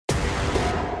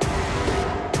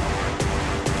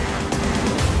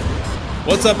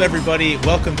What's up, everybody?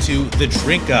 Welcome to The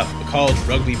Drink Up, a college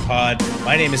rugby pod.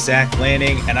 My name is Zach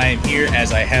Lanning, and I am here,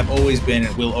 as I have always been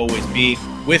and will always be,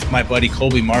 with my buddy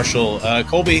Colby Marshall.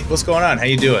 Colby, what's going on? How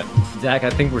you doing? Zach, I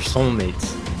think we're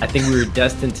soulmates. I think we were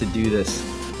destined to do this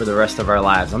for the rest of our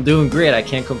lives. I'm doing great. I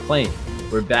can't complain.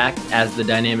 We're back as the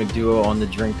dynamic duo on The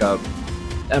Drink Up.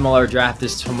 MLR draft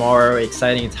is tomorrow.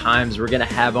 Exciting times. We're going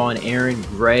to have on Aaron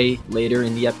Gray later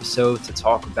in the episode to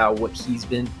talk about what he's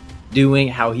been doing,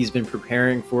 how he's been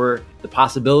preparing for the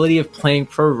possibility of playing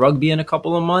pro rugby in a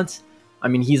couple of months. I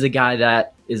mean, he's a guy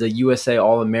that is a USA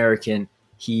All-American.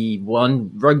 He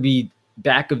won Rugby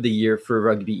Back of the Year for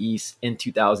Rugby East in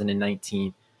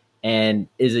 2019 and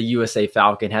is a USA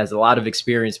Falcon, has a lot of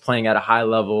experience playing at a high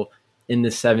level in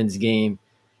the sevens game.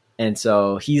 And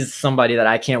so he's somebody that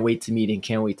I can't wait to meet and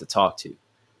can't wait to talk to.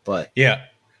 But yeah,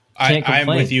 I'm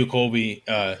with you, Colby.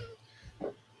 I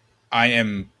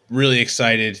am really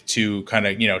excited to kind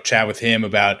of, chat with him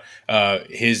about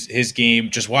his game,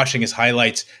 just watching his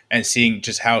highlights and seeing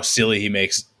just how silly he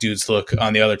makes dudes look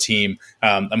on the other team.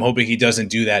 I'm hoping he doesn't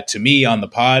do that to me on the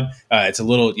pod. It's a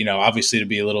little, obviously to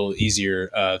be a little easier.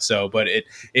 But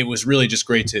it was really just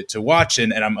great to watch.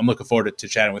 And I'm looking forward to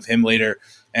chatting with him later.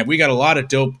 And we got a lot of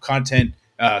dope content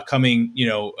coming,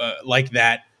 like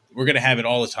that. We're going to have it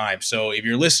all the time. So if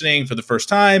you're listening for the first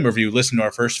time, or if you listen to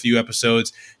our first few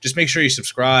episodes, just make sure you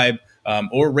subscribe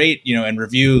or rate, and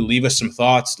review. Leave us some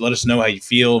thoughts. Let us know how you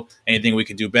feel. Anything we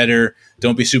can do better.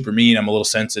 Don't be super mean. I'm a little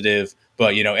sensitive.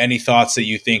 But, any thoughts that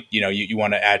you think, you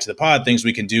want to add to the pod, things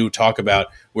we can do, talk about,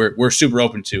 we're super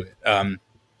open to it.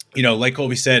 Like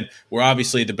Colby said, we're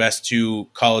obviously the best two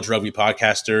college rugby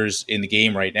podcasters in the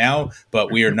game right now,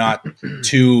 but we are not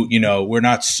we're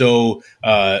not so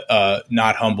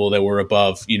not humble that we're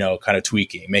above, kind of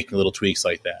making little tweaks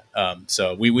like that.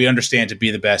 So we understand to be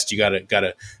the best, you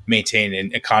gotta maintain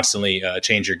and constantly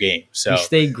change your game. So you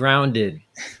stay grounded.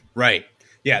 Right.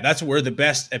 Yeah, that's what we're the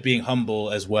best at, being humble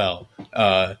as well.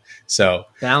 So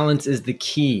balance is the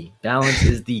key. Balance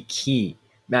is the key.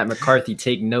 Matt McCarthy,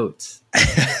 take notes.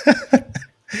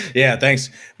 Yeah, thanks,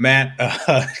 Matt.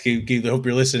 Hope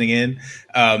you're listening in.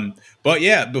 But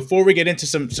yeah, before we get into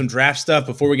some draft stuff,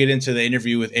 before we get into the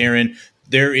interview with Aaron,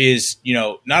 there is,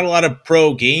 not a lot of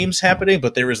pro games happening,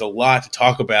 but there is a lot to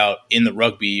talk about in the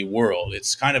rugby world.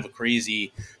 It's kind of a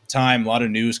crazy time, a lot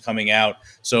of news coming out.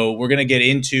 So we're going to get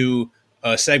into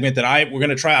a segment that I'm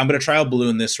going to trial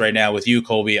balloon this right now with you,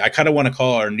 Colby. I kind of want to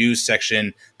call our news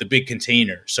section the big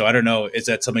container. So I don't know, is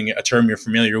that a term you're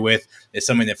familiar with? It's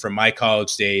something that from my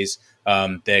college days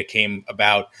that came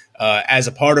about as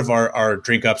a part of our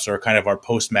drink ups or kind of our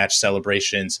post-match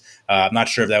celebrations. I'm not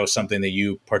sure if that was something that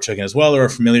you partook in as well or are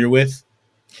familiar with.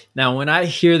 Now, when I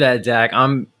hear that, Zach,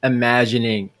 I'm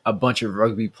imagining a bunch of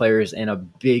rugby players in a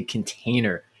big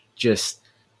container just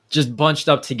bunched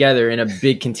up together in a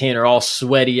big container, all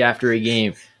sweaty after a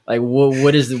game. Like,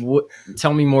 what is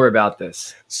tell me more about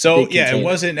this. So, yeah, it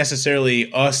wasn't necessarily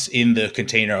us in the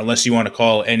container, unless you want to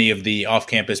call any of the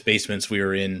off-campus basements we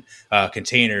were in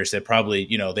containers that probably,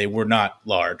 they were not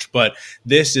large. But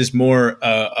this is more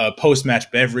a post-match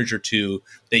beverage or two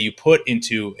that you put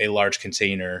into a large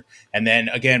container. And then,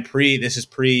 again, this is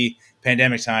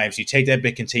pre-pandemic times. You take that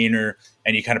big container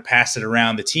and you kind of pass it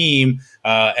around the team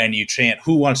and you chant,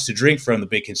 "Who wants to drink from the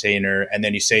big container?" And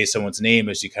then you say someone's name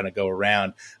as you kind of go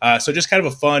around. So just kind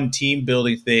of a fun team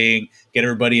building thing, get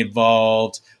everybody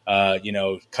involved,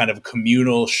 kind of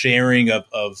communal sharing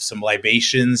of some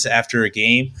libations after a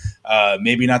game.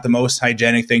 Maybe not the most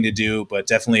hygienic thing to do, but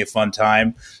definitely a fun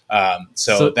time.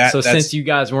 So since you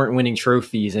guys weren't winning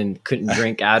trophies and couldn't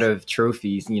drink out of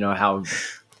trophies, how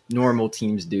normal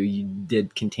teams do, you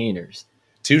did containers.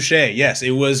 Touche. Yes, it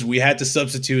was. We had to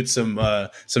substitute some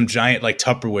giant like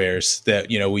Tupperwares that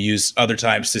we use other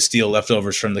times to steal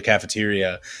leftovers from the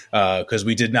cafeteria because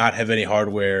we did not have any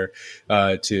hardware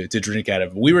to drink out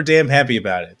of. We were damn happy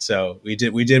about it. So we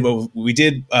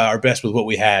did our best with what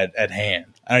we had at hand.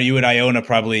 I know you and Iona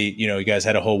probably you guys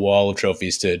had a whole wall of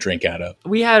trophies to drink out of.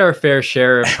 We had our fair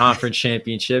share of conference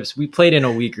championships. We played in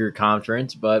a weaker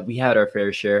conference, but we had our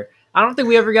fair share. I don't think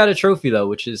we ever got a trophy though,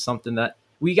 which is something that.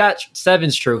 We got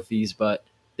sevens trophies, but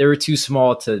they were too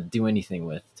small to do anything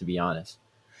with, to be honest.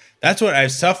 That's what I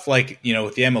was tough. Like,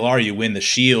 with the MLR, you win the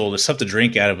shield. There's tough to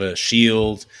drink out of a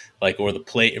shield, or the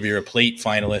plate. If you're a plate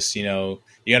finalist,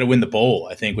 you got to win the bowl,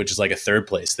 I think, which is like a third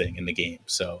place thing in the game.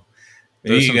 So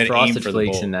there's some frosted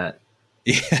flakes in that.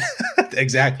 Yeah,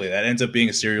 exactly. That ends up being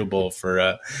a cereal bowl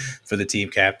for the team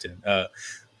captain.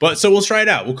 But so we'll try it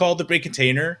out. We'll call it the big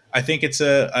container. I think it's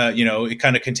it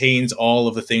kind of contains all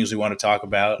of the things we want to talk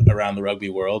about around the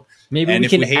rugby world. Maybe we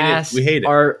can ask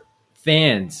our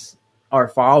fans our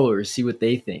followers, see what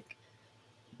they think.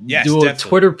 Yes, do a definitely.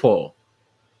 Twitter poll.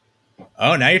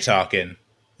 Oh, now you're talking.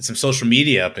 There's some social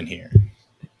media up in here.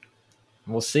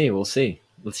 We'll see. Let's see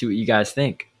what you guys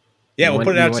think. Yeah, we'll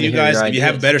put it out to you guys. If you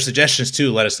have better suggestions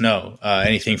too, let us know.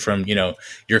 Anything from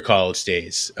your college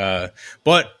days.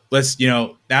 But let's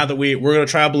now that we're going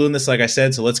to trial balloon this, like I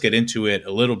said. So let's get into it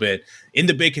a little bit. In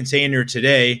the big container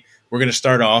today, we're going to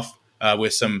start off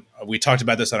with some. We talked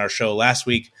about this on our show last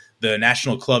week. The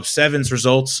National Club Sevens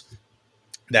results.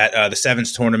 That the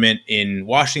Sevens tournament in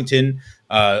Washington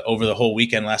over the whole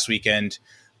weekend last weekend.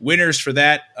 Winners for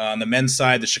that on the men's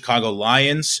side, the Chicago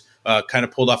Lions. Kind of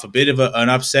pulled off a bit of an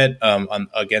upset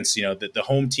against the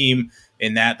home team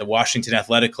in that the Washington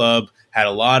Athletic Club had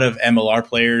a lot of MLR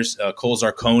players, Cole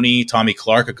Zarconi, Tommy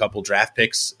Clark, a couple draft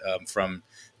picks from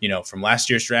last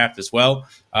year's draft as well.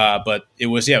 But it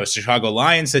was Chicago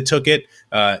Lions that took it,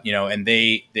 and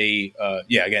they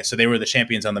again, so they were the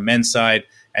champions on the men's side.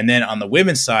 And then on the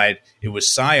women's side, it was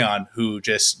Scion who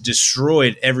just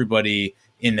destroyed everybody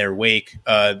in their wake.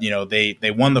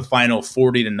 They won the final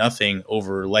 40-0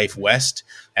 over Life West,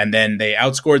 and then they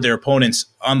outscored their opponents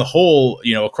on the whole,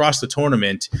 across the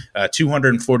tournament,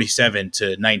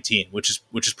 247-19, which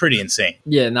is pretty insane.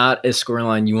 Yeah, not a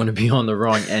scoreline you want to be on the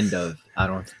wrong end of. I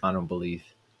don't believe.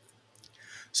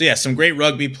 So yeah, some great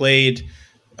rugby played,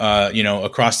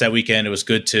 across that weekend. It was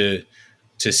good to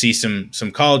see some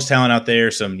college talent out there,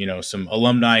 some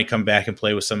alumni come back and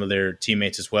play with some of their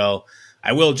teammates as well.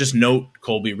 I will just note,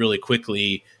 Colby, really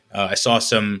quickly, I saw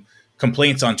some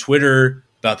complaints on Twitter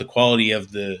about the quality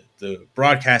of the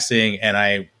broadcasting,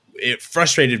 and it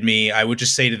frustrated me. I would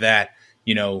just say to that,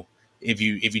 if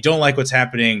you don't like what's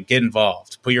happening, get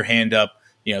involved, put your hand up.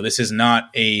 This is not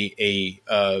it's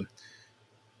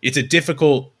a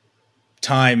difficult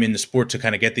time in the sport to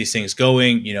kind of get these things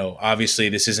going. Obviously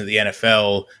this isn't the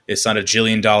NFL. It's not a $1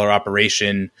 jillion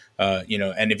operation.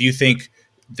 And if you think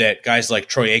that guys like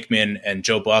Troy Aikman and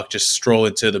Joe Buck just stroll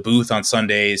into the booth on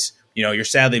Sundays, you're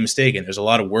sadly mistaken. There's a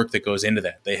lot of work that goes into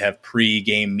that. They have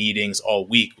pre-game meetings all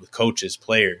week with coaches,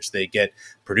 players. They get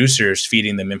producers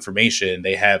feeding them information.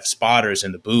 They have spotters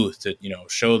in the booth to,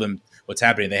 show them what's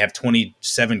happening. They have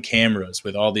 27 cameras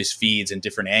with all these feeds and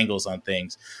different angles on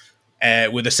things.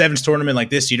 With a sevens tournament like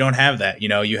this, you don't have that.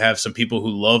 You have some people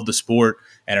who love the sport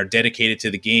and are dedicated to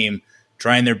the game,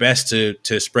 trying their best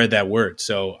to spread that word.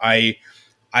 So I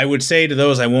would say to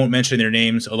those, I won't mention their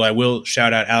names, although I will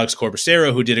shout out Alex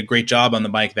Corbacero, who did a great job on the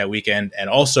mic that weekend and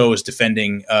also is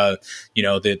defending,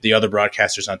 the other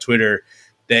broadcasters on Twitter,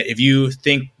 that if you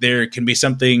think there can be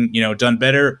something, done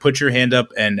better, put your hand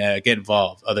up and get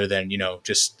involved other than,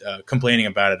 just complaining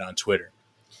about it on Twitter.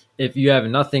 If you have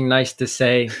nothing nice to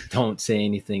say, don't say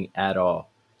anything at all.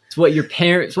 It's what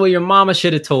your mama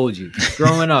should have told you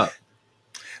growing up.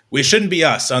 We shouldn't be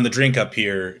us on the drink up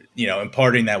here,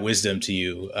 imparting that wisdom to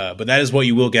you. But that is what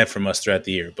you will get from us throughout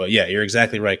the year. But yeah, you're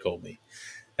exactly right, Colby.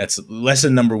 That's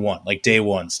lesson number one, like day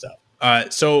one stuff.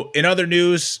 So in other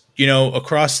news,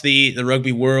 across the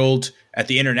rugby world at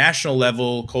the international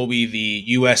level, Colby, the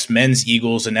U.S. men's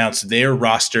Eagles announced their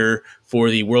roster for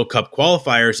the World Cup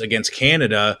qualifiers against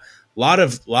Canada. A lot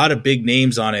of big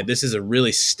names on it. This is a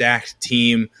really stacked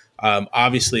team.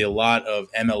 Obviously, a lot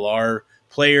of MLR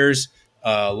players.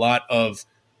 A lot of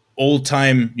old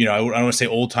time, I don't want to say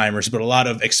old timers, but a lot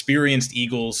of experienced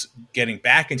Eagles getting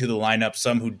back into the lineup,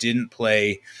 some who didn't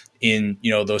play in,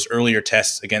 those earlier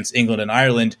tests against England and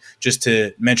Ireland. Just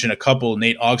to mention a couple,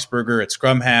 Nate Augsburger at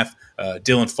scrum half,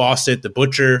 Dylan Fawcett, the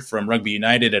butcher from Rugby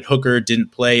United at hooker,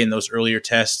 didn't play in those earlier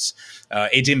tests.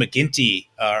 AJ McGinty,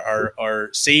 our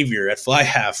savior at fly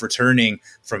half, returning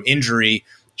from injury,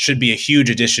 should be a huge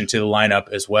addition to the lineup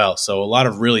as well. So a lot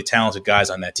of really talented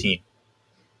guys on that team.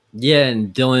 Yeah,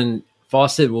 and Dylan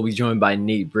Fawcett will be joined by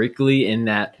Nate Brickley in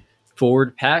that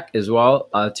forward pack as well.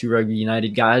 Two Rugby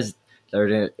United guys that are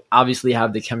going to obviously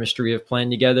have the chemistry of playing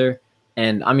together.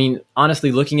 And, I mean,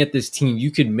 honestly, looking at this team,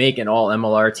 you could make an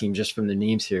all-MLR team just from the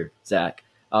names here, Zach.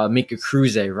 Mika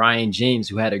Cruze, Ryan James,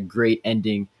 who had a great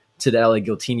ending to the LA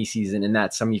Giltini season in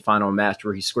that semifinal match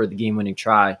where he scored the game-winning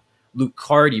try. Luke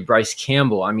Carty, Bryce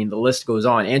Campbell. I mean, the list goes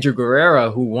on. Andrew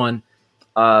Guerrera, who won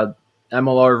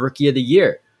MLR Rookie of the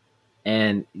Year.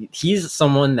 And he's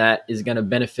someone that is going to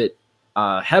benefit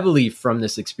heavily from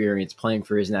this experience playing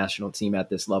for his national team at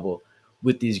this level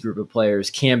with these group of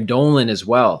players. Cam Dolan as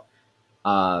well.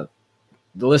 The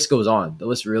list goes on. The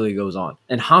list really goes on.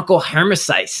 And Hanko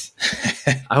Hermesijs.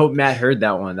 I hope Matt heard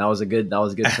that one. That was a good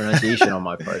pronunciation on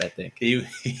my part, I think.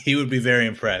 He would be very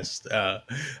impressed. I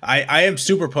am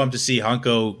super pumped to see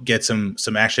Hanko get some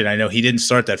action. I know he didn't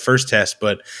start that first test,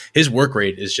 but his work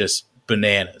rate is just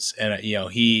bananas. And,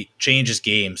 he changes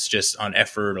games just on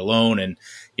effort alone. And,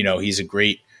 he's a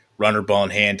great runner, ball in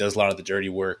hand, does a lot of the dirty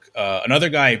work. Another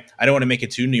guy, I don't want to make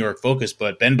it too New York focused,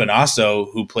 but Ben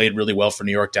Bonasso, who played really well for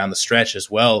New York down the stretch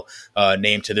as well,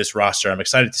 named to this roster. I'm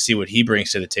excited to see what he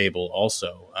brings to the table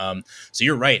also. So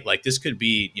you're right. Like this could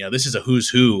be, this is a who's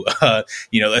who,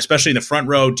 especially in the front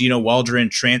row. Dino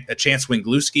Waldron, Chance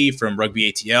Wingluski from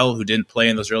Rugby ATL, who didn't play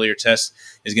in those earlier tests,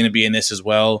 is going to be in this as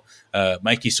well.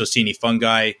 Mikey Sosini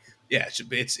Fungi. Yeah,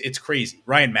 it's crazy.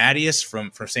 Ryan Mattias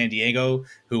from San Diego,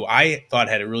 who I thought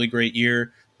had a really great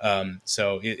year.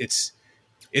 So it's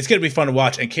going to be fun to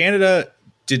watch. And Canada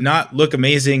did not look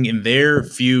amazing in their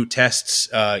few tests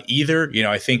either.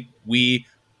 I think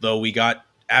though we got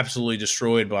absolutely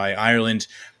destroyed by Ireland,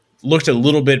 looked a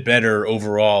little bit better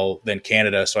overall than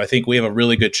Canada. So I think we have a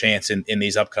really good chance in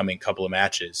these upcoming couple of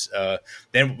matches.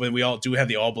 Then we all do have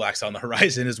the All Blacks on the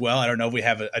horizon as well. I don't know if we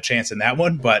have a chance in that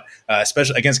one, but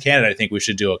especially against Canada, I think we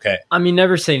should do okay. I mean,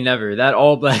 never say never. That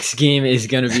All Blacks game is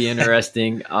going to be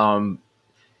interesting. Who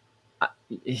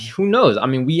knows? I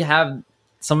mean, we have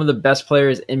some of the best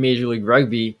players in Major League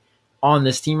Rugby on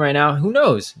this team right now. Who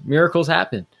knows? Miracles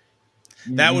happen.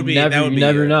 That would be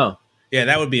never know. Yeah,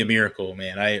 that would be a miracle,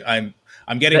 man.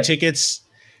 I'm getting tickets.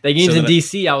 The game's in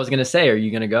DC. I was gonna say, are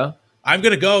you gonna go? I'm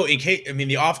gonna go in case. I mean,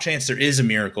 the off chance there is a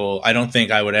miracle, I don't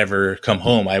think I would ever come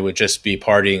home. I would just be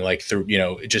partying, like through,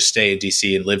 just stay in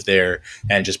DC and live there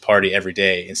and just party every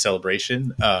day in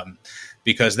celebration.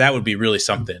 Because that would be really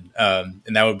something, and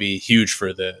that would be huge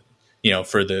for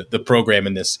the program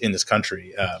in this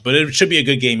country. But it should be a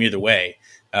good game either way.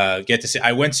 Get to see.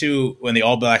 I went to when the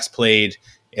All Blacks played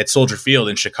at Soldier Field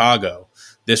in Chicago.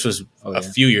 This was a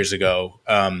few years ago.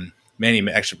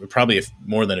 Actually, probably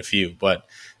more than a few. But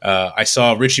I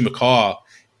saw Richie McCaw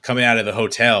coming out of the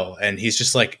hotel, and he's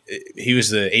just like, he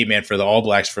was the 8-man for the All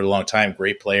Blacks for a long time.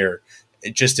 Great player,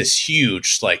 just this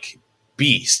huge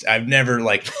beast. I've never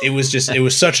it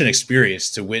was such an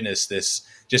experience to witness this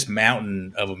just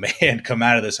mountain of a man come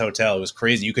out of this hotel. It was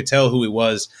crazy. You could tell who he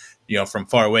was, from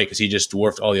far away because he just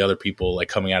dwarfed all the other people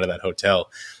coming out of that hotel.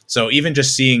 So even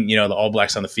just seeing, the All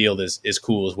Blacks on the field is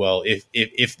cool as well. If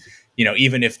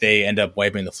even if they end up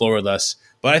wiping the floor with us,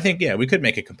 but I think, we could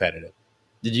make it competitive.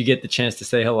 Did you get the chance to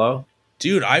say hello?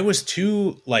 Dude, I was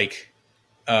too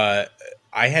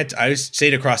I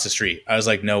stayed across the street. I was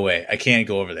like, no way, I can't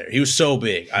go over there. He was so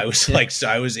big. I was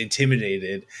I was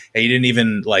intimidated. And he didn't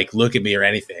even look at me or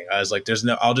anything. I was like,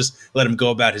 I'll just let him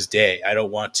go about his day. I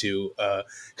don't want to,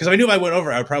 because I knew if I went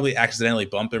over, I would probably accidentally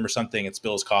bump him or something and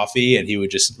spill his coffee, and he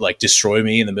would just destroy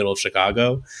me in the middle of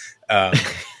Chicago.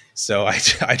 So I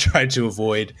tried to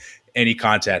avoid any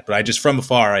contact, but I just from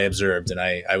afar I observed, and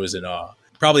I was in awe.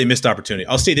 Probably a missed opportunity.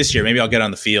 I'll see this year. Maybe I'll get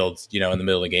on the field, in the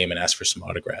middle of the game and ask for some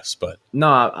autographs. But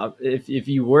no, if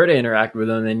you were to interact with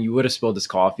him, then you would have spilled his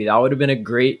coffee. That would have been a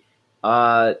great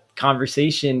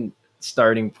conversation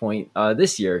starting point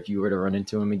this year if you were to run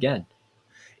into him again.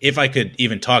 If I could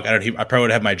even talk, I probably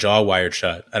would have my jaw wired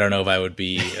shut. I don't know if I would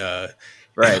be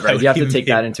right. You have to take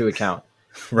that into account.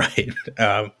 Right.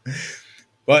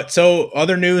 But so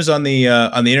other news on the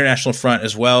international front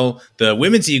as well. The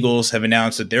women's Eagles have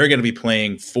announced that they're going to be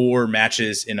playing 4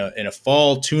 matches in a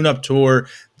fall tune-up tour.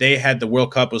 They had the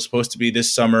World Cup was supposed to be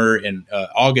this summer in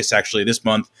August, actually this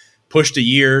month, pushed a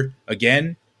year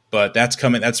again, but that's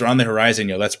coming. That's on the horizon.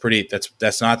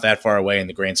 That's not that far away in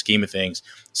the grand scheme of things.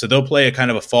 So they'll play a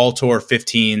kind of a fall tour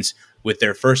 15s with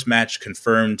their first match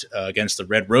confirmed against the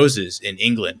Red Roses in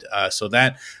England. So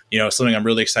that, is something I'm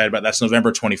really excited about. That's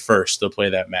November 21st. They'll play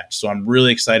that match. So I'm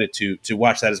really excited to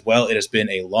watch that as well. It has been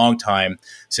a long time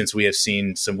since we have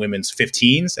seen some women's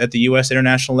 15s at the U.S.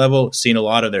 international level. Seen a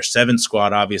lot of their 7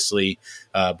 squad, obviously,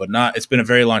 but not. It's been a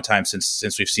very long time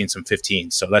since we've seen some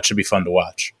 15s. So that should be fun to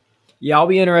watch. Yeah, I'll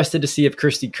be interested to see if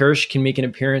Christy Kirsch can make an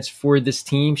appearance for this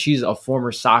team. She's a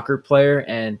former soccer player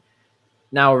and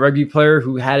now a rugby player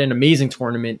who had an amazing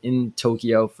tournament in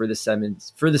Tokyo for the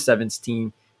sevens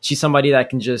team. She's somebody that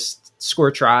can just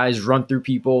score tries, run through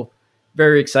people.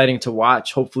 Very exciting to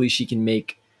watch. Hopefully she can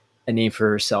make a name for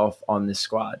herself on this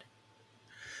squad.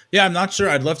 Yeah, I'm not sure.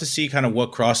 I'd love to see kind of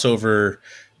what crossover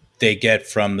they get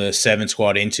from the 7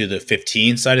 squad into the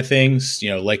 15 side of things.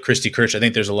 Like Christy Kirsch, I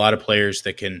think there's a lot of players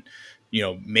that can,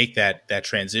 make that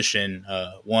transition.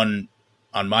 One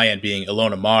on my end being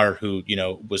Ilona Mar, who,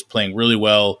 was playing really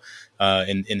well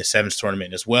in the 7s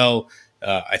tournament as well.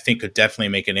 I think could definitely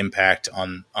make an impact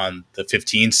on the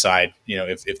 15 side,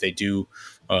 if they do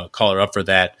call her up for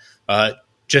that.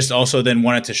 just also then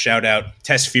wanted to shout out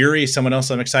Tess Fury, someone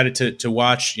else I'm excited to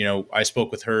watch. I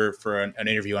spoke with her for an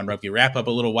interview on Rugby Wrap Up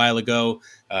a little while ago.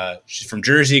 She's from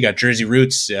Jersey, got Jersey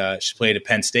roots. She played at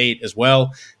Penn State as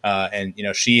well. And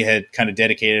she had kind of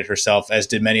dedicated herself, as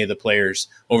did many of the players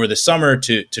over the summer,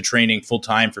 to training full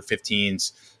time for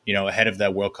 15s, ahead of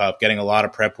that World Cup, getting a lot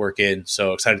of prep work in.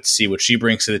 So excited to see what she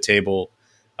brings to the table.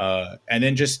 And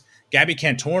then just Gabby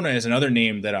Cantorna is another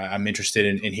name that I'm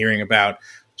interested in hearing about.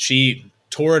 She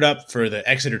tore it up for the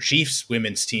Exeter Chiefs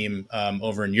women's team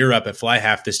over in Europe at Fly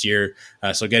Half this year.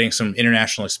 So getting some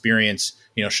international experience,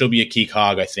 she'll be a key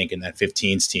cog, I think, in that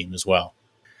 15s team as well.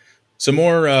 Some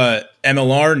more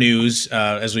MLR news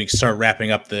as we start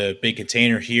wrapping up the big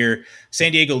container here.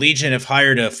 San Diego Legion have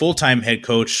hired a full-time head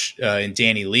coach in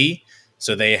Danny Lee.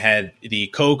 So they had the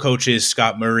co-coaches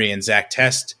Scott Murray and Zach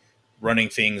Test running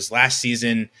things last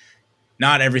season.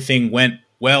 Not everything went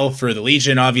well for the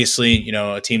Legion, obviously.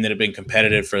 A team that had been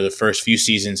competitive for the first few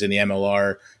seasons in the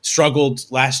MLR struggled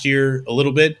last year a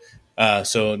little bit.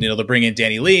 So they'll bring in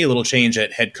Danny Lee, a little change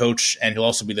at head coach, and he'll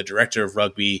also be the director of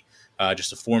rugby,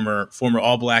 just a former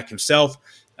All Black himself.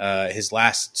 His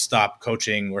last stop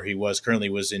coaching where he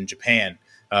currently was in Japan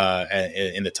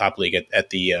in the top league at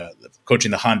the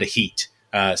coaching the Honda Heat.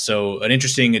 So an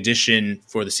interesting addition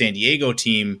for the San Diego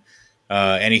team.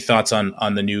 Any thoughts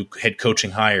on the new head coaching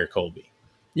hire, Colby?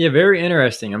 Yeah, very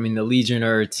interesting. I mean, the Legion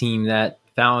are a team that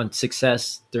found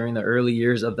success during the early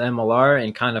years of the MLR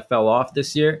and kind of fell off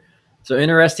this year. So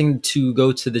interesting to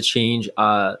go to the change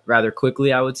rather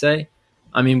quickly, I would say.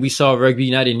 I mean, we saw Rugby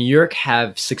United New York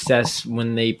have success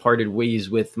when they parted ways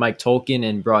with Mike Tolkien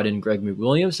and brought in Greg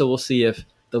McWilliams. So we'll see if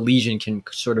the Legion can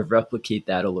sort of replicate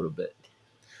that a little bit.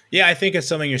 Yeah, I think it's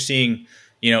something you're seeing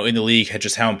in the league,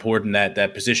 just how important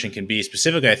that position can be.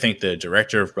 Specifically, I think the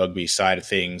director of rugby side of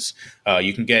things,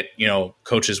 you can get,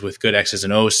 coaches with good X's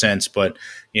and O's sense, but,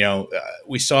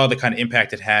 we saw the kind of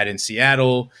impact it had in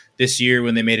Seattle this year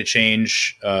when they made a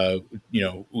change.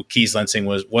 Keys Lensing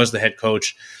was the head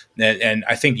coach. And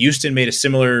I think Houston made a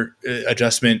similar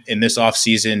adjustment in this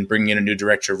offseason, bringing in a new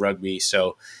director of rugby.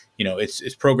 So,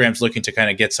 it's programs looking to kind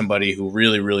of get somebody who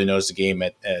really, really knows the game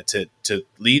to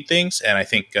lead things. And I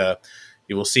think,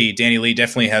 you will see Danny Lee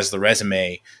definitely has the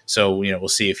resume. So, we'll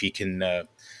see if he can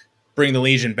bring the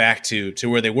Legion back to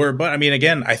where they were. But I mean,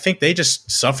 again, I think they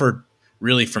just suffered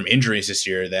really from injuries this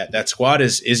year. That squad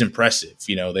is impressive.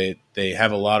 They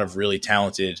have a lot of really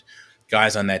talented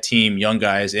guys on that team, young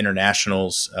guys,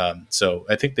 internationals. So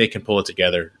I think they can pull it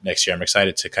together next year. I'm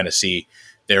excited to kind of see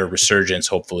their resurgence,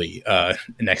 hopefully,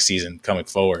 next season coming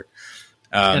forward.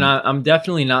 And I'm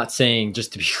definitely not saying,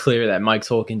 just to be clear, that Mike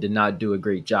Tolkien did not do a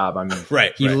great job. I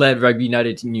mean, he led Rugby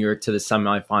United New York to the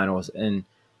semifinals in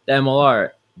the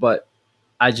MLR, but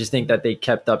I just think that they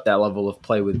kept up that level of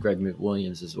play with Greg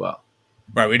McWilliams as well.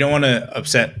 Right, we don't want to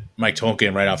upset Mike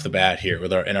Tolkien right off the bat here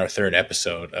in our third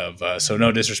episode of so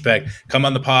no disrespect. Come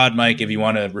on the pod, Mike, if you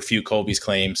want to refute Colby's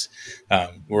claims.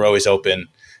 We're always open.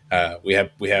 We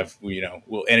have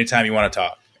anytime you want to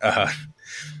talk.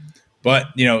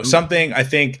 But, something I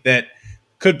think that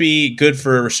could be good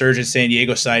for a resurgent San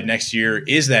Diego side next year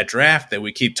is that draft that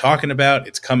we keep talking about.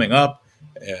 It's coming up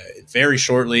very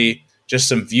shortly. Just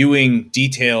some viewing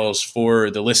details for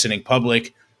the listening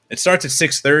public. It starts at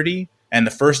 6:30, and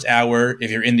the first hour,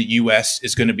 if you're in the U.S.,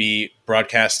 is going to be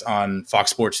broadcast on Fox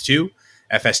Sports 2,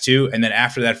 FS2. And then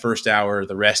after that first hour,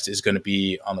 the rest is going to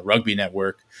be on the Rugby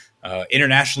Network.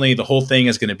 Internationally, the whole thing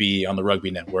is going to be on the Rugby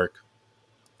Network.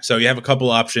 So you have a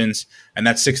couple options, and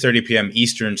that's 6:30 p.m.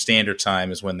 Eastern Standard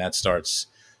Time is when that starts.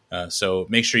 So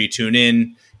make sure you tune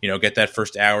in. Get that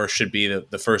first hour. Should be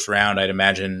the first round, I'd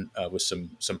imagine, with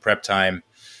some prep time.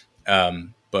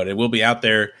 But it will be out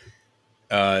there.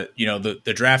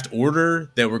 The draft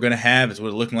order that we're going to have is what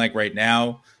it's looking like right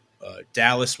now.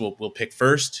 Dallas will pick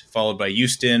first, followed by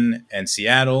Houston and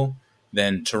Seattle,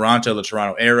 then Toronto, the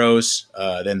Toronto Arrows,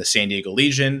 then the San Diego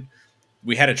Legion.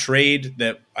 We had a trade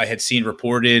that I had seen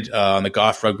reported on the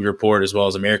Goff Rugby Report as well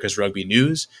as America's Rugby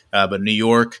News, but New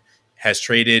York has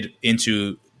traded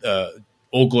into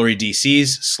Old Glory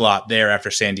DC's slot there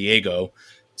after San Diego.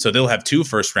 So they'll have 2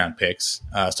 first-round picks.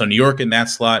 So New York in that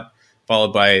slot,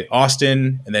 followed by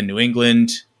Austin, and then New England,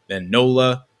 then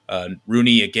NOLA,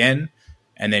 Rooney again,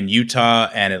 and then Utah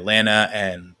and Atlanta,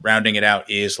 and rounding it out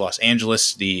is Los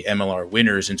Angeles, the MLR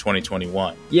winners in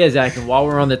 2021. Yeah, Zach, and while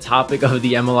we're on the topic of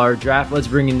the MLR draft, let's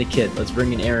bring in the kid. Let's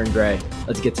bring in Aaron Gray.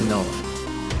 Let's get to know him.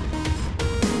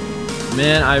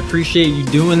 Man, I appreciate you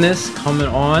doing this, coming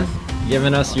on,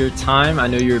 giving us your time. I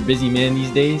know you're a busy man these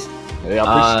days. Hey,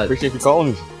 I appreciate you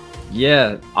calling me.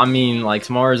 Yeah, I mean,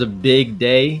 tomorrow's a big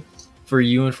day for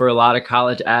you and for a lot of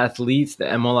college athletes, the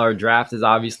MLR draft is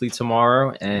obviously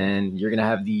tomorrow, and you're going to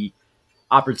have the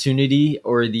opportunity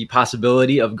or the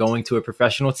possibility of going to a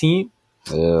professional team.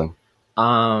 Yeah.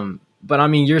 But I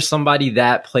mean, you're somebody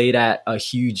that played at a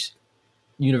huge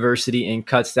university in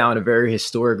Kutztown, a very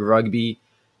historic rugby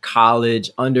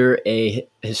college under a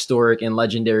historic and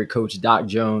legendary coach, Doc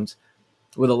Jones,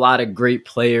 with a lot of great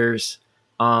players.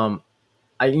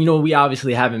 We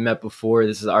obviously haven't met before.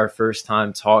 This is our first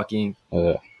time talking.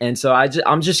 And so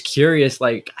I'm just curious,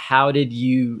 like, how did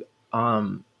you,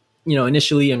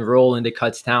 initially enroll into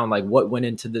Kutztown? Like, what went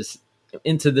into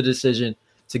the decision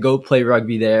to go play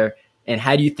rugby there? And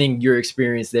how do you think your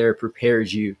experience there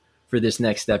prepares you for this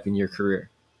next step in your career?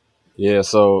 Yeah,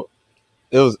 so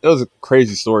it was a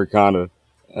crazy story, kind of.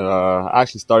 I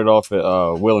actually started off at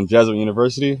Will Jesuit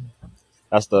University.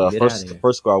 That's the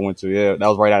first school I went to. Yeah, that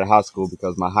was right out of high school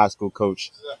because my high school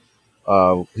coach,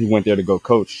 he went there to go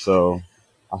coach. So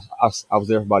I was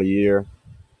there for about a year,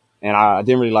 and I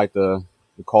didn't really like the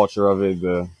culture of it.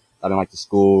 I didn't like the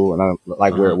school, and I didn't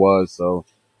like where it was. So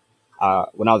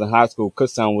when I was in high school,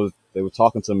 Kutztown they were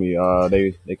talking to me.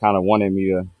 They kind of wanted me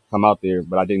to come out there,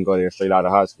 but I didn't go there straight out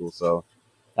of high school. So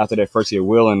after that first year,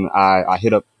 Will and I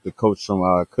hit up the coach from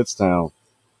Kutztown.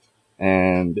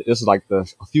 And this was like a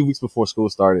few weeks before school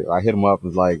started. I hit him up and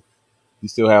was like, "You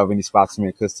still have any spots for me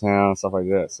in Kutztown?" Stuff like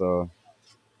that. So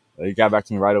he got back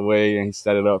to me right away and he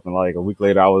set it up. And like a week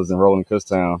later, I was enrolling in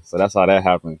Kutztown. So that's how that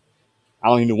happened. I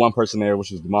only knew one person there,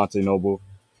 which was DeMonte Noble.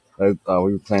 We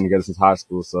were playing together since high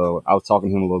school. So I was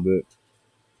talking to him a little bit.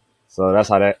 So that's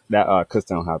how that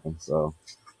Kutztown happened. So.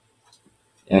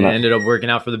 And it ended up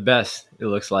working out for the best, it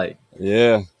looks like.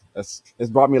 Yeah. It's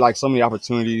brought me like so many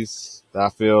opportunities that I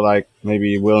feel like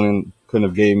maybe Will couldn't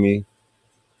have gave me.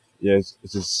 Yeah, it's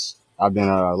just I've been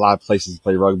a lot of places to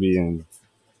play rugby, and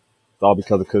it's all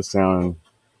because of Kutztown and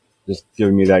just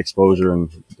giving me that exposure and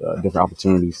different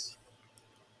opportunities.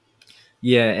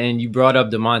 Yeah, and you brought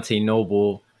up DeMonte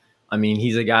Noble. I mean,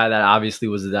 he's a guy that obviously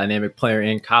was a dynamic player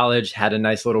in college, had a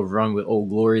nice little run with Old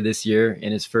Glory this year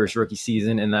in his first rookie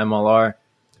season in the MLR.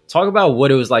 Talk about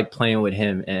what it was like playing with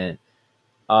him and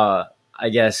I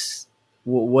guess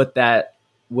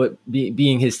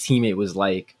being his teammate was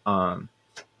like,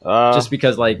 just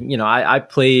because I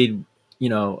played,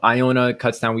 Iona,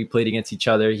 Kutztown, we played against each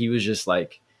other. He was just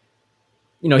like,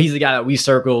 he's the guy that we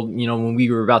circled, when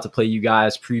we were about to play you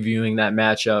guys, previewing that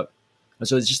matchup. And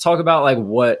so just talk about like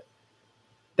what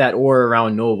that aura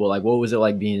around Noble, like what was it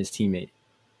like being his teammate?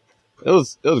 It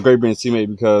was great being his teammate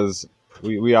because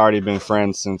we already been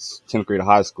friends since 10th grade of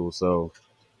high school. So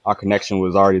our connection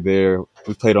was already there.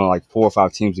 We played on like 4 or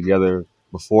 5 teams together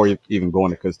before even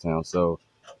going to Kutztown. So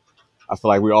I feel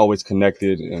like we're always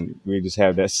connected and we just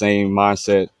have that same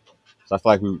mindset. So I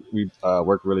feel like we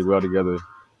work really well together.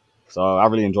 So I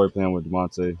really enjoy playing with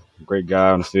DeMonte. Great guy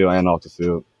on the field and off the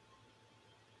field.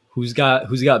 Who's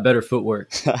got better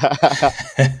footwork?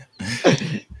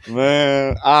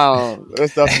 Man,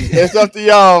 it's up to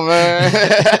y'all, man.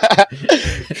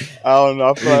 I don't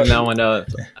know. That one up.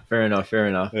 Fair enough.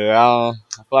 Yeah, I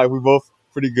feel like we're both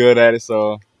pretty good at it.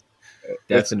 So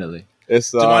definitely,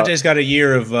 it's DeMonte's got a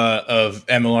year of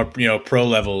MLR, pro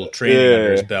level training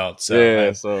under his belt.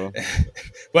 So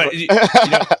but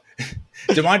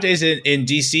DeMonte's in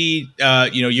DC.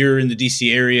 You're in the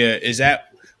DC area. Is that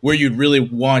where you'd really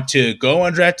want to go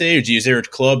on draft day, or is there a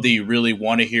club that you really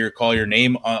want to hear call your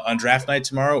name on draft night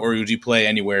tomorrow, or would you play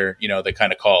anywhere that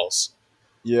kind of calls?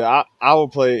 Yeah, I will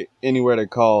play anywhere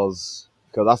that calls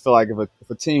because I feel like if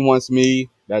a team wants me,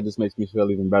 that just makes me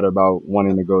feel even better about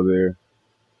wanting to go there.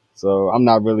 So I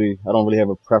don't really have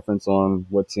a preference on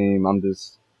what team. I'm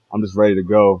just ready to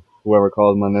go. Whoever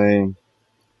calls my name,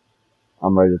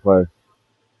 I'm ready to play.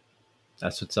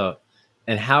 That's what's up.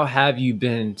 And how have you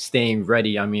been staying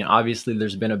ready? I mean, obviously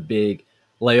there's been a big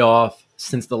layoff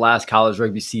since the last college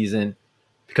rugby season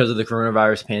because of the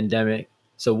coronavirus pandemic.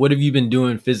 So what have you been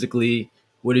doing physically?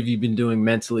 What have you been doing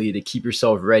mentally to keep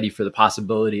yourself ready for the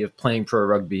possibility of playing pro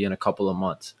rugby in a couple of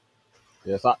months?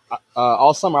 Yes,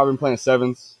 all summer I've been playing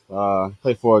sevens.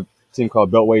 Played for a team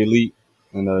called Beltway Elite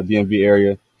in the DMV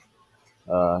area.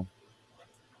 I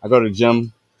go to the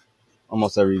gym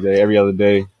almost every day, every other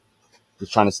day,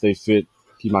 just trying to stay fit,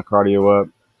 keep my cardio up,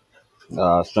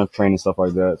 strength training, stuff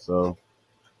like that. So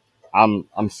I'm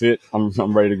fit.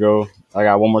 I'm ready to go. I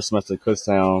got one more semester at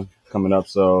Kutztown coming up,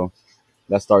 so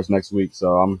that starts next week.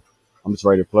 So I'm just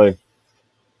ready to play.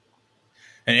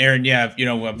 And Aaron,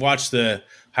 I've watched the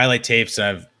highlight tapes. And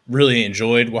I've really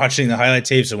enjoyed watching the highlight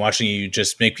tapes and watching you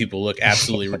just make people look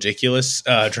absolutely ridiculous,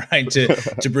 trying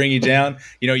to bring you down.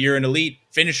 You're an elite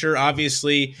finisher,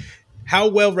 obviously. how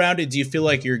well-rounded do you feel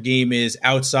like your game is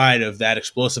outside of that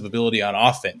explosive ability on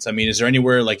offense? I mean, is there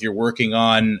anywhere like you're working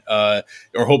on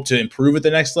or hope to improve at the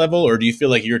next level, or do you feel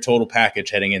like you're a total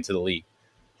package heading into the league?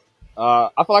 I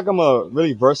feel like I'm a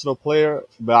really versatile player,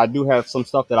 but I do have some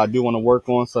stuff that I do want to work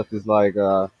on, such as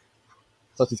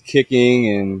kicking,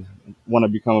 and want to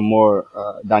become a more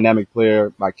dynamic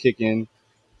player by kicking.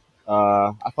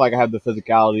 I feel like I have the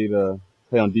physicality to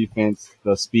play on defense,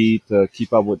 the speed to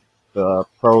keep up with the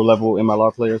pro level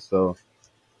MLR players. So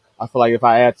I feel like if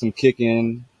I add some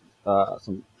kicking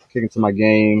to my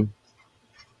game,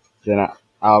 then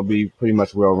I'll be pretty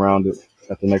much well rounded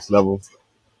at the next level.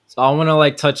 So I want to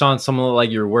like touch on some of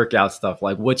like your workout stuff.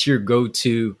 Like, what's your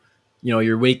go-to? You know,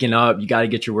 you're waking up, you got to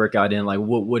get your workout in. Like,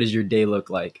 what does your day look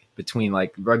like between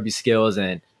like rugby skills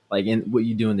and like in what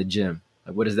you do in the gym?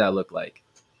 Like, what does that look like?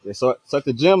 Yeah, so at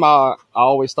the gym, I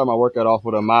always start my workout off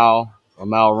with a mile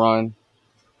run.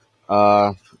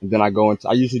 And then I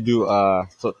usually do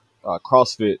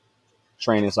CrossFit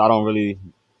training. So I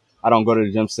don't go to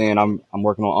the gym saying I'm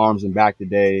working on arms and back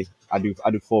today. I do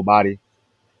full body.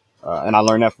 And I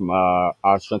learned that from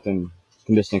our strength and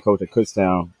conditioning coach at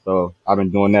Kutztown. So I've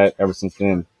been doing that ever since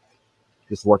then.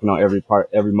 Just working on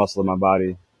every muscle of my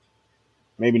body.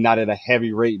 Maybe not at a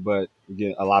heavy rate, but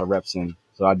get a lot of reps in.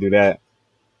 So I do that,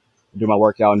 do my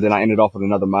workout, and then I end it off with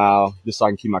another mile just so I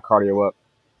can keep my cardio up.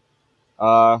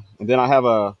 And then I have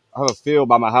a field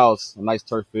by my house, a nice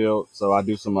turf field. So I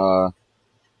do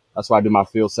that's why I do my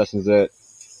field sessions at,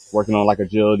 working on like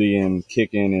agility and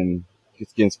kicking and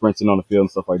just getting sprinting on the field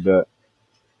and stuff like that.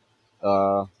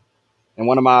 And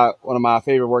one of my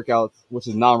favorite workouts, which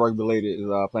is non-rugby related, is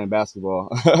playing basketball.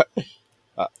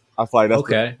 I feel like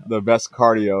that's the best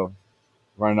cardio,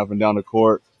 running up and down the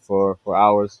court for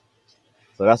hours.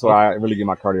 So that's where I really get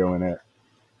my cardio in at.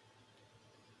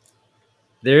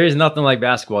 There is nothing like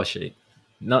basketball shape.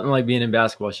 Nothing like being in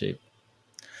basketball shape.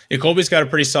 Yeah, Colby's got a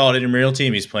pretty solid intramural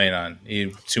team he's playing on.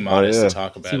 He's too modest to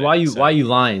talk about. See, why you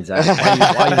lying, Zach?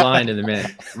 Why you lying to the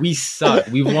man? We suck.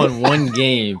 We've won one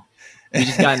game. We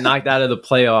just got knocked out of the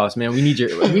playoffs, man. We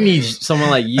need someone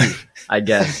like you, I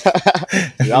guess.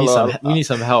 We need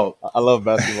some help. I love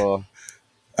basketball.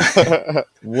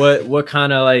 What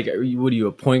kind of like? What are you,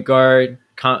 a point guard,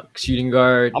 shooting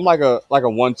guard? I'm like a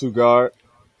 1-2 guard.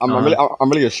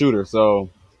 I'm really a shooter, so.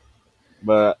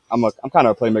 But I'm kind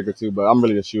of a playmaker too, but I'm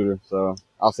really a shooter, so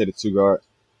I'll say the 2 guard.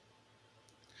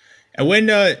 And when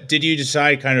did you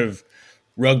decide kind of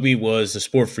rugby was the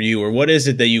sport for you, or what is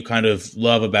it that you kind of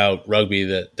love about rugby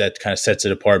that kind of sets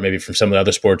it apart maybe from some of the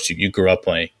other sports you grew up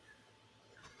playing?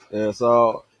 Yeah,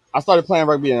 so I started playing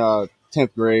rugby in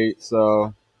 10th grade,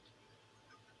 so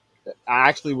I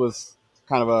actually was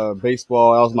kind of a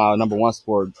baseball. That was my number one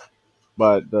sport,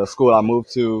 but the school I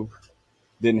moved to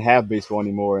didn't have baseball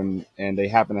anymore, and they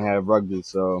happened to have rugby.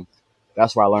 So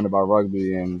that's where I learned about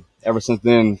rugby. And ever since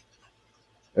then,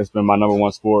 it's been my number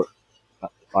one sport,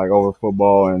 like over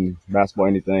football and basketball,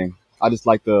 anything. I just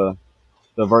like the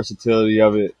versatility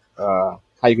of it, how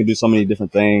you can do so many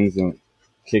different things, and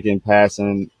kicking,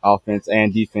 passing, offense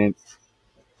and defense,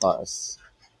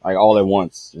 like all at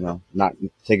once, not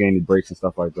taking any breaks and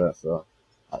stuff like that. So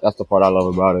that's the part I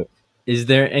love about it. Is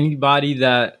there anybody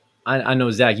that, I know,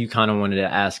 Zach, you kind of wanted to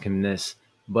ask him this,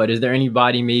 but is there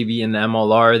anybody maybe in the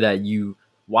MLR that you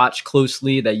watch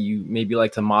closely that you maybe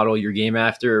like to model your game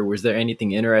after? Or was there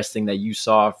anything interesting that you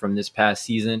saw from this past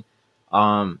season,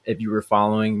 if you were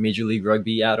following Major League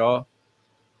Rugby at all?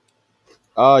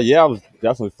 Yeah, I was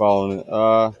definitely following it.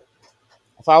 So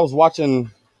I was watching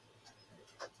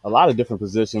a lot of different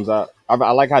positions. I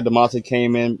like how DeMonte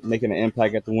came in, making an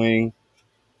impact at the wing.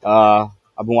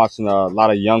 I've been watching a lot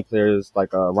of young players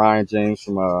like Ryan James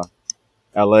from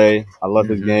LA. I love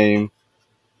his game.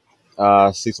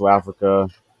 Cecil Africa,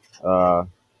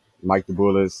 Mike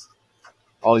DeBoulis,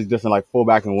 all these different like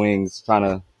fullback and wings, trying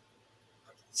to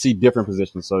see different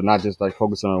positions. So not just like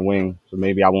focusing on a wing. So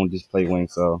maybe I won't just play wing.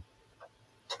 So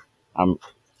I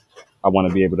want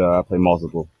to be able to play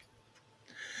multiple.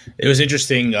 It was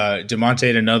interesting. DeMonte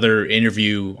in another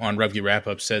interview on Rugby Wrap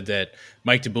Up said that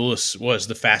Mike DeBoulis was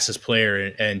the fastest player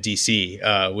in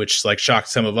DC, which like shocked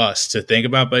some of us to think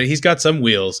about. But he's got some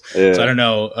wheels, so I don't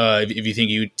know if you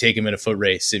think you'd take him in a foot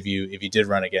race if you did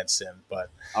run against him. But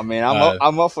I mean,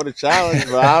 I'm up for the challenge.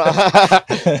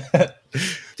 But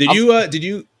Did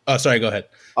you? Oh, sorry. Go ahead.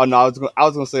 Oh no, I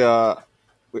was gonna say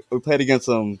we played against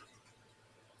him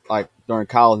like during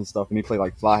college and stuff, and he played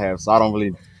like fly half, so I didn't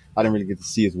really get to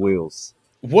see his wheels.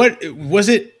 What was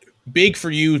it big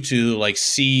for you to like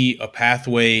see a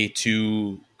pathway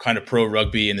to kind of pro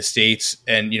rugby in the States?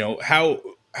 And how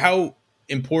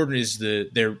important is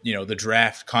the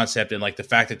draft concept and like the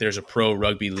fact that there's a pro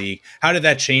rugby league? How did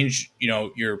that change,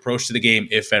 your approach to the game,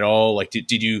 if at all? Like,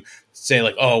 did you say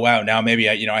like, oh wow, now maybe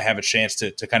I have a chance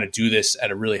to kind of do this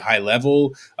at a really high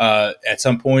level at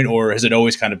some point, or has it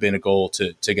always kind of been a goal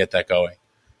to get that going?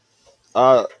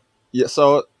 Yeah,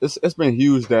 so it's been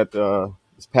huge that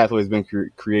this pathway has been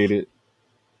created.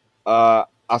 I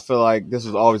feel like this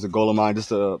was always a goal of mine, just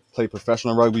to play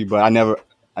professional rugby, but I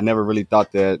never really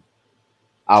thought that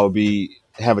I would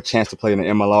have a chance to play in the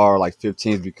MLR like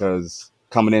 15s, because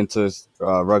coming into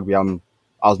rugby, I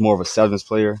was more of a sevens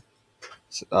player.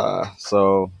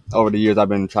 So over the years, I've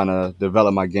been trying to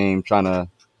develop my game, trying to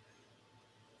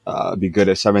be good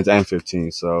at sevens and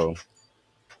 15s. So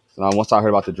once I heard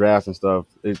about the draft and stuff,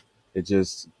 it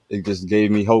just gave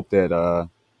me hope that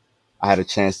I had a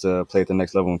chance to play at the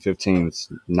next level in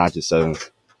 15s, not just sevens.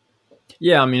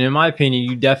 Yeah, I mean, in my opinion,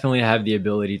 you definitely have the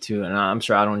ability to, and I'm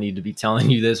sure I don't need to be telling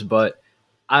you this, but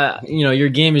your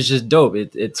game is just dope.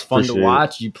 It's fun to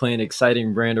watch. You play an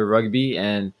exciting brand of rugby,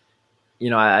 and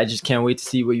I just can't wait to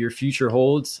see what your future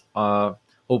holds.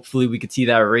 Hopefully, we could see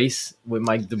that race with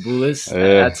Mike DeBoulis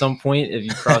at some point if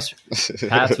you cross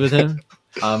paths with him.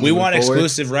 We want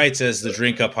exclusive rights as the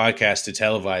Drink Up podcast to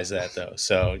televise that, though.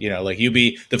 So, like you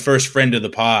be the first friend of the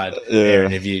pod,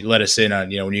 Aaron, if you let us in on,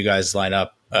 when you guys line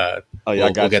up.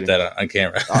 We'll get that on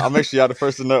camera. I'll make sure y'all the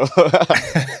first to know.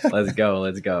 Let's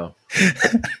go.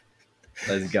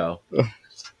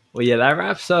 Well, yeah, that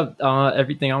wraps up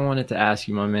everything I wanted to ask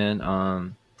you, my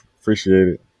man. Appreciate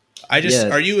it.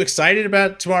 Are you excited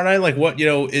about tomorrow night? Like, what,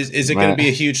 is it going to be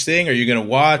a huge thing? Are you going to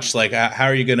watch? Like, how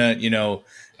are you going to,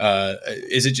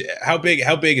 how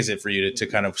big is it for you to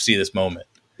kind of see this moment?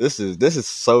 This is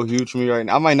so huge for me right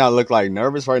now. I might not look like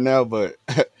nervous right now, but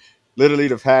literally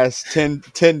the past 10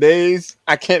 days,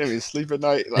 I can't even sleep at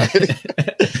night. Like,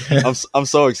 I'm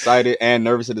so excited and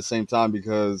nervous at the same time,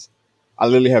 because I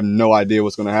literally have no idea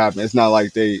what's going to happen. It's not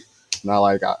like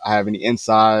I have any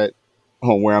insight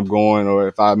on where I'm going or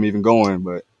if I'm even going,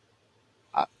 but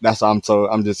that's why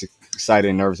I'm just excited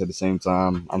and nervous at the same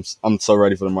time. I'm so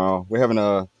ready for tomorrow. We're having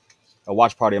a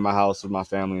watch party at my house with my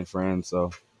family and friends,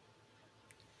 so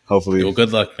hopefully. Well,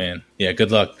 good luck, man. Yeah,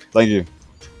 good luck. Thank you.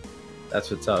 That's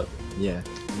what's up. Yeah,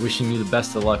 wishing you the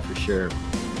best of luck for sure.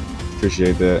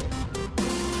 Appreciate that.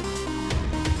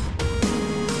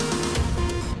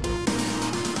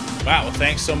 Wow, well,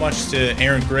 thanks so much to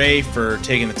Aaron Gray for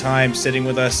taking the time, sitting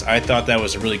with us. I thought that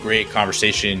was a really great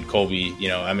conversation, Colby.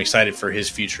 I'm excited for his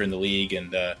future in the league,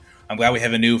 and I'm glad we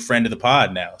have a new friend of the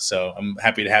pod now. So I'm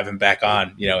happy to have him back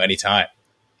on, anytime.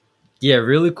 Yeah,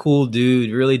 really cool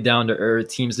dude, really down to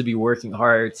earth, seems to be working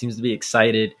hard, seems to be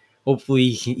excited. Hopefully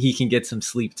he can get some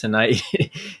sleep tonight.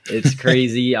 It's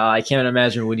crazy. I can't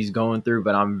imagine what he's going through,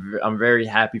 but I'm very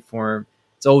happy for him.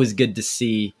 It's always good to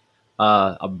see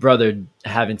a brother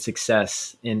having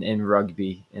success in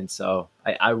rugby. And so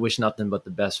I wish nothing but the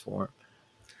best for him.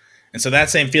 And so that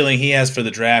same feeling he has for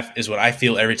the draft is what I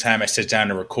feel every time I sit down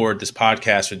to record this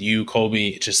podcast with you, Colby.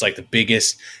 It's just like the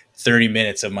biggest 30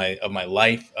 minutes of my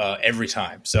life every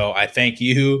time. So I thank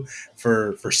you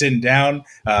for sitting down.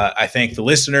 I thank the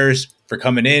listeners for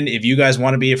coming in. If you guys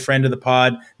want to be a friend of the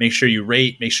pod, make sure you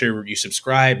rate, make sure you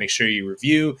subscribe, make sure you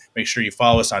review, make sure you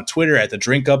follow us on Twitter at the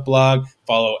Drink Up Blog,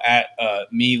 follow at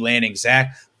me, Lanning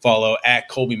Zach, follow at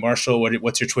Colby Marshall.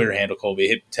 What's your Twitter handle,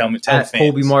 Colby? Tell the fans.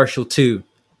 Colby Marshall 2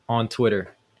 on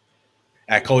Twitter.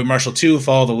 At Colby Marshall 2,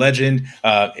 follow the legend.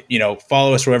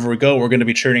 Follow us wherever we go. We're going to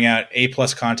be churning out A+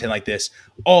 content like this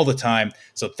all the time.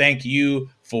 So thank you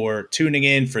for tuning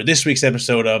in for this week's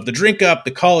episode of The Drink Up,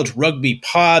 the College Rugby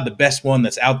Pod, the best one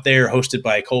that's out there, hosted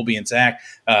by Colby and Zach.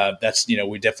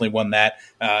 We definitely won that.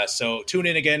 So tune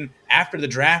in again after the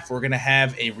draft. We're going to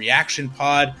have a reaction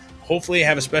pod. Hopefully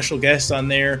have a special guest on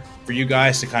there for you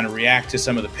guys to kind of react to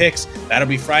some of the picks. That'll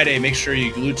be Friday. Make sure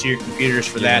you glue to your computers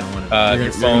for that.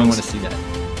 Your phones. I want to see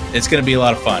that. It's going to be a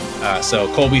lot of fun.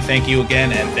 So Colby, thank you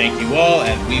again, and thank you all.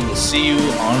 And we will see you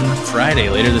on Friday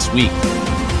later this week.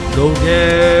 Go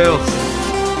Gales!